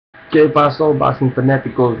¿Qué pasó, boxing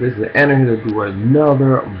fanaticos? This is Anna here to do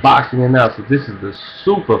another boxing analysis. This is the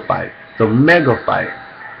super fight, the mega fight.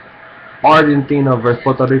 Argentina versus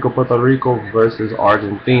Puerto Rico, Puerto Rico versus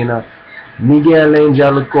Argentina. Miguel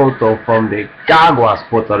Angel Cotto from the Caguas,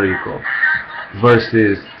 Puerto Rico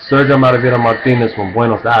versus Sergio Martinez from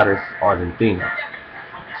Buenos Aires, Argentina.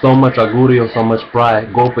 So much augurio, so much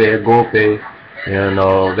pride, golpe a golpe, and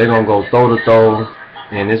they're going to go toe to toe.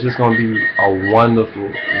 And it's just going to be a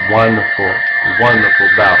wonderful, wonderful, wonderful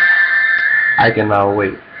bout. I cannot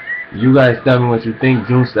wait. You guys tell me what you think.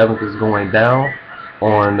 June 7th is going down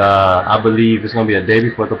on, I believe it's going to be a day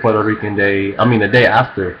before the Puerto Rican Day. I mean, the day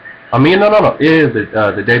after. I mean, no. It is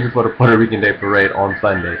the day before the Puerto Rican Day Parade on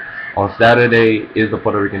Sunday. On Saturday is the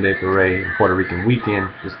Puerto Rican Day Parade. Puerto Rican weekend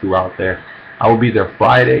is throughout there. I will be there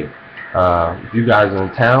Friday. If you guys are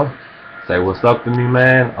in town, say what's up to me,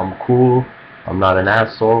 man. I'm cool. I'm not an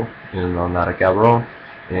asshole, I'm not a cabron,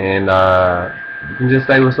 and you can just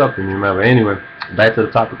say what's up to me, remember. Anyway, back to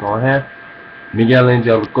the topic on hand. Miguel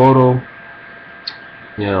Angel Cotto,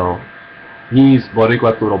 he's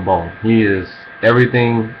Boricua to the bone. He is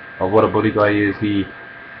everything of what a Boricua is. He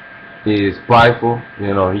is prideful,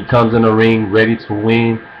 he comes in the ring ready to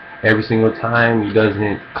win every single time. He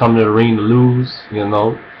doesn't come to the ring to lose,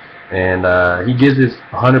 and he gives his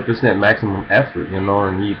 100% maximum effort,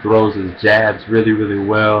 and he throws his jabs really, really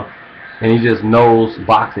well, and he just knows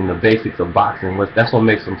boxing, the basics of boxing. That's what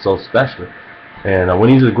makes him so special. And when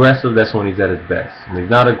he's aggressive, that's when he's at his best. When he's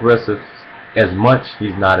not aggressive as much,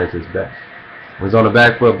 he's not at his best. When he's on the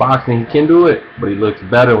back foot boxing, he can do it, but he looks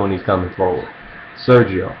better when he's coming forward.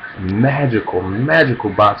 Sergio, magical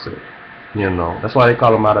boxer, that's why they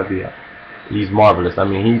call him Maravilla. He's marvelous. I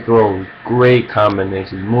mean, he throws great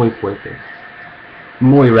combinations, muy fuerte,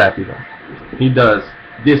 muy rápido. He does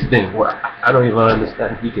this thing where I don't even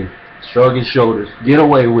understand. He can shrug his shoulders, get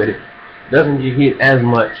away with it, doesn't get hit as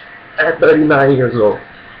much at 39 years old.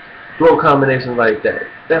 Throw combinations like that.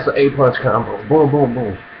 That's an 8-punch combo. Boom, boom,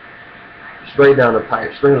 boom. Straight down the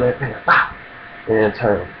pipe, straight left hand, pop, and then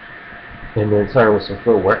turn. And then turn with some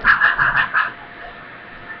footwork.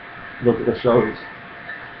 Look at the shoulders.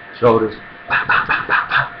 Shoulders.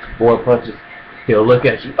 4 punches. He'll look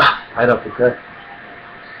at you. Right uppercut.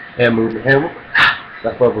 Hand movement. Hand movement.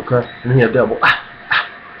 Left uppercut. And he'll double.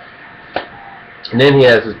 And then he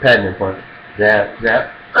has his patented punch. Jab, jab.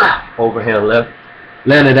 Overhand left.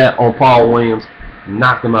 Landed that on Paul Williams.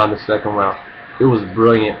 Knocked him out in the second round. It was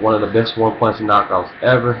brilliant. One of the best one-punch knockouts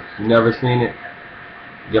ever. If you've never seen it,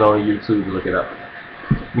 get on YouTube and look it up.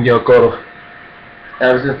 Miguel Cotto.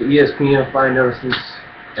 Ever since the ESPN fight, ever since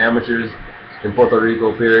amateurs in Puerto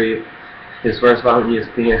Rico, period. His first fight on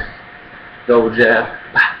ESPN, double jab,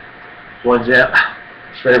 one jab,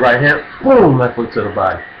 straight right hand, boom, left foot to the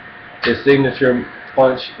body. His signature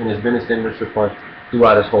punch, and has been his signature punch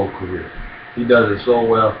throughout his whole career. He does it so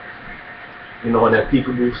well. In that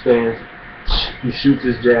peekaboo stance, he shoots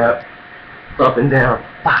his jab up and down,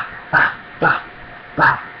 bah, bah, bah,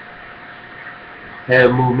 bah.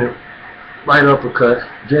 Hand movement, right uppercut,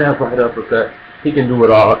 jab, right uppercut. He can do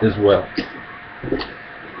it all as well.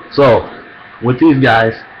 So, with these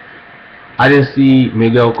guys, I just see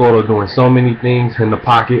Miguel Cotto doing so many things in the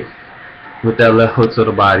pocket with that left hook to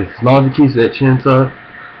the body. As long as he keeps that chin tucked,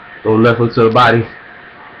 those left hook to the body,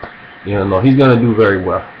 he's going to do very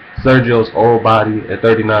well. Sergio's old body at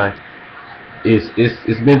 39,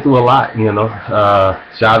 it's been through a lot,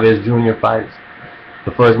 Chavez Jr. fights,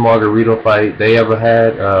 the first Margarito fight they ever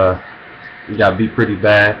had, he got beat pretty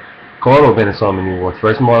bad. Cotto been in so many wars.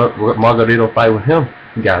 First Margarito fight with him,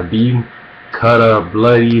 he got beaten, cut up,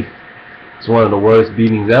 bloody. It's one of the worst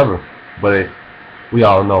beatings ever. But we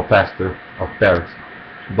all know Pastor of Paris.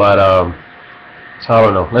 But I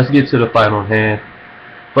don't know. Let's get to the fight on hand.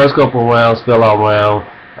 First couple rounds fell out round.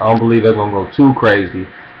 I don't believe they're gonna go too crazy.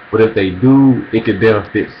 But if they do, it could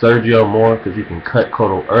benefit Sergio more because he can cut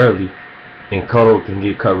Cotto early. And Cotto can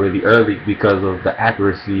get cut really early because of the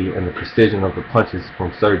accuracy and the precision of the punches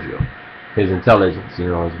from Sergio. His intelligence,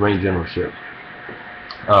 his ring generalship.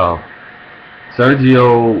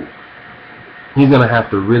 Sergio, he's going to have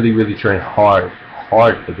to really, really train hard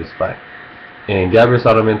for this fight. And Gabriel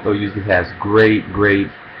Sarmiento usually has great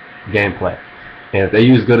game plan. And if they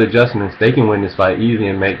use good adjustments, they can win this fight easy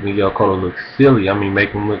and make Miguel Cotto look silly. I mean, make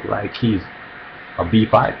him look like he's a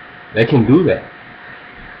B5. They can do that.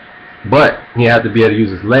 But he had to be able to use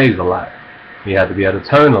his legs a lot. He had to be able to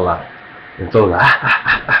turn a lot. And so,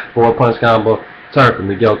 4-punch combo turn for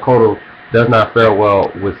Miguel Cotto does not fare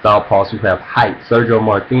well with southpaws who have height. Sergio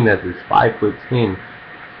Martinez is 5'10",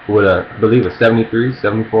 with I believe a 73,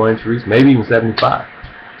 74 inch reach, maybe even 75.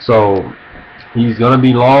 So He's gonna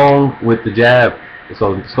be long with the jab,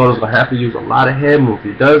 so Cotto's gonna have to use a lot of head move. If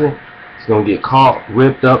he doesn't, he's gonna get caught,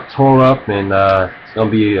 ripped up, tore up, and it's gonna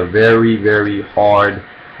be a very, very hard,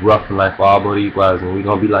 rough night for all both equalizers. And we're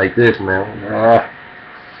gonna be like this, man.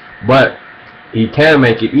 But he can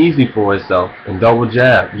make it easy for himself and double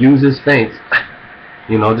jab. Use his feints.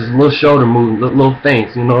 You know, just little shoulder moves, little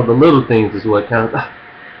feints. You know, the little things is what counts.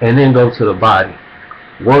 And then go to the body.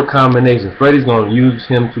 Work combinations. Freddie's going to use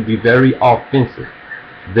him to be very offensive.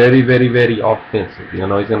 Very, very, very offensive. You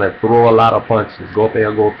know, he's going to throw a lot of punches.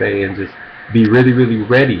 Golpe, and just be really, really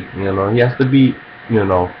ready. You know, he has to be, you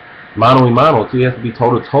know, mano a mano too. He has to be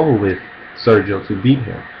toe-to-toe with Sergio to beat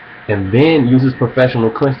him. And then use his professional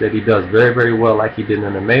clinch that he does very, very well, like he did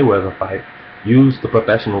in the Mayweather fight. Use the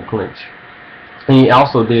professional clinch. And he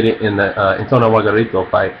also did it in the Antonio Margarito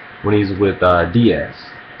fight when he's with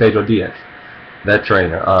Pedro Diaz, that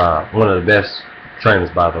trainer. One of the best trainers,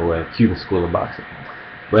 by the way, Cuban school of boxing.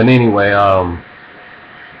 But anyway,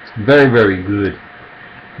 very, very good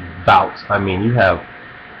bouts. I mean, you have,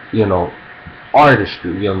 you know,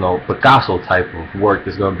 artistry, you know, Picasso type of work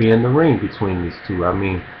that's going to be in the ring between these two. I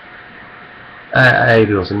mean,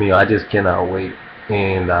 Dios mío, I just cannot wait.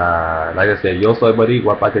 And like I said, yo soy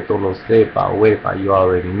boricua, pa que todos sepa, UEFA, you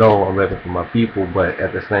already know I'm repping for my people, but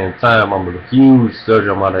at the same time, I'm a huge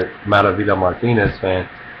Sergio Maravilla Martinez fan,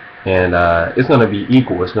 and it's going to be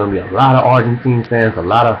equal. It's going to be a lot of Argentine fans, a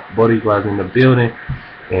lot of Boricuas in the building,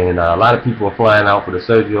 and a lot of people are flying out for the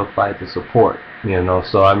Sergio fight to support, you know,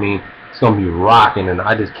 so I mean, it's going to be rocking, and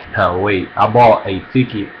I just cannot wait. I bought a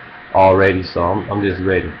ticket already, so I'm just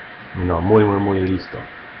ready, you know, muy listo.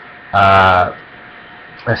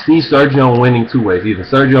 I see Sergio winning two ways. Either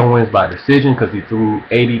Sergio wins by decision because he threw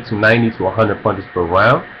 80 to 90 to 100 punches per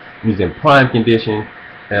round. He's in prime condition.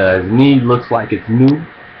 His knee looks like it's new.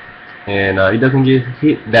 And he doesn't get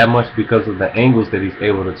hit that much because of the angles that he's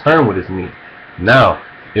able to turn with his knee. Now,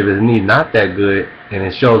 if his knee not that good, and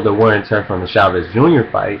it shows the wear and tear from the Chavez Jr.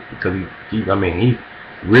 fight, because he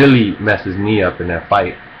really messed his knee up in that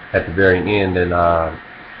fight at the very end, and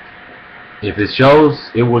if it shows,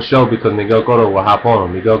 it will show because Miguel Cotto will hop on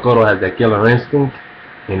him. Miguel Cotto has that killer instinct,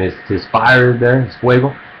 and his fire is there, his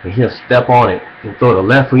fuego, and he'll step on it and throw the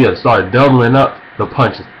left foot. He'll start doubling up the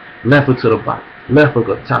punches. Left foot to the bottom, left hook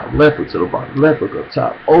up top, left foot to the bottom, left hook up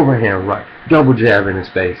top, overhand right, double jab in his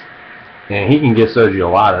face. And he can get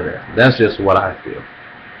Sergio out of there. That's just what I feel.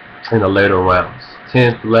 In the later rounds,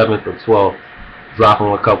 10th, 11th, or 12th, drop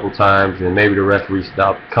him a couple times, and maybe the referee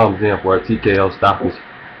comes in for a TKO stoppage,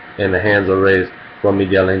 and the hands are raised from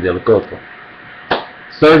Miguel Angel Cotto.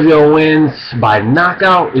 Sergio wins by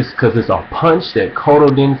knockout is because it's a punch that Cotto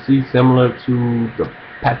didn't see, similar to the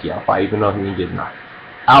Pacquiao fight, even though he didn't get knocked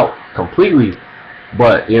out completely.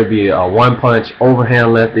 But it'll be a one-punch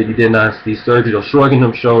overhand left that he did not see. Sergio shrugging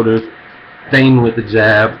them shoulders, staying with the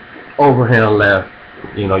jab, overhand left,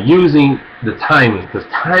 you know, using the timing, because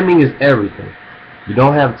timing is everything. You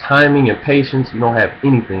don't have timing and patience, you don't have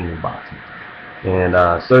anything in boxing. And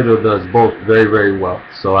Sergio does both very, very well.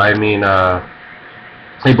 So, I mean,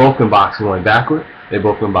 they both can box going backward. They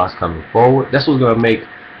both can box coming forward. That's what's going to make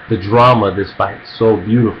the drama of this fight so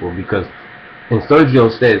beautiful, because, and Sergio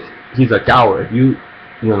says he's a coward. You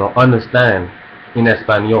know, understand in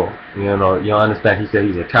Espanol. You know, you understand. He said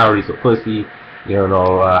he's a coward, he's a pussy. You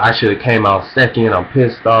know, I should have came out second. I'm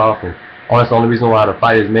pissed off. And that's the only reason why the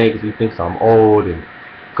fight is made, because he thinks I'm old. And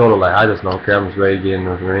Cotto like, I just don't care. I'm just ready to get in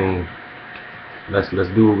the ring. Let's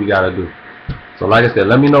do what we gotta do. So like I said,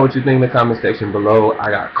 let me know what you think in the comment section below. I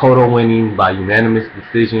got Cotto winning by unanimous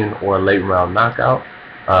decision or a late round knockout.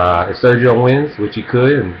 If Sergio wins, which he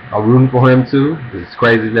could, and I'm rooting for him too, as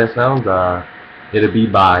crazy as that sounds, it'll be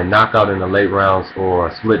by knockout in the late rounds or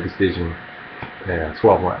a split decision,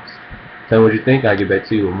 12 rounds. Tell me what you think. I'll get back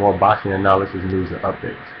to you with more boxing analysis, news, and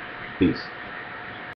updates. Peace.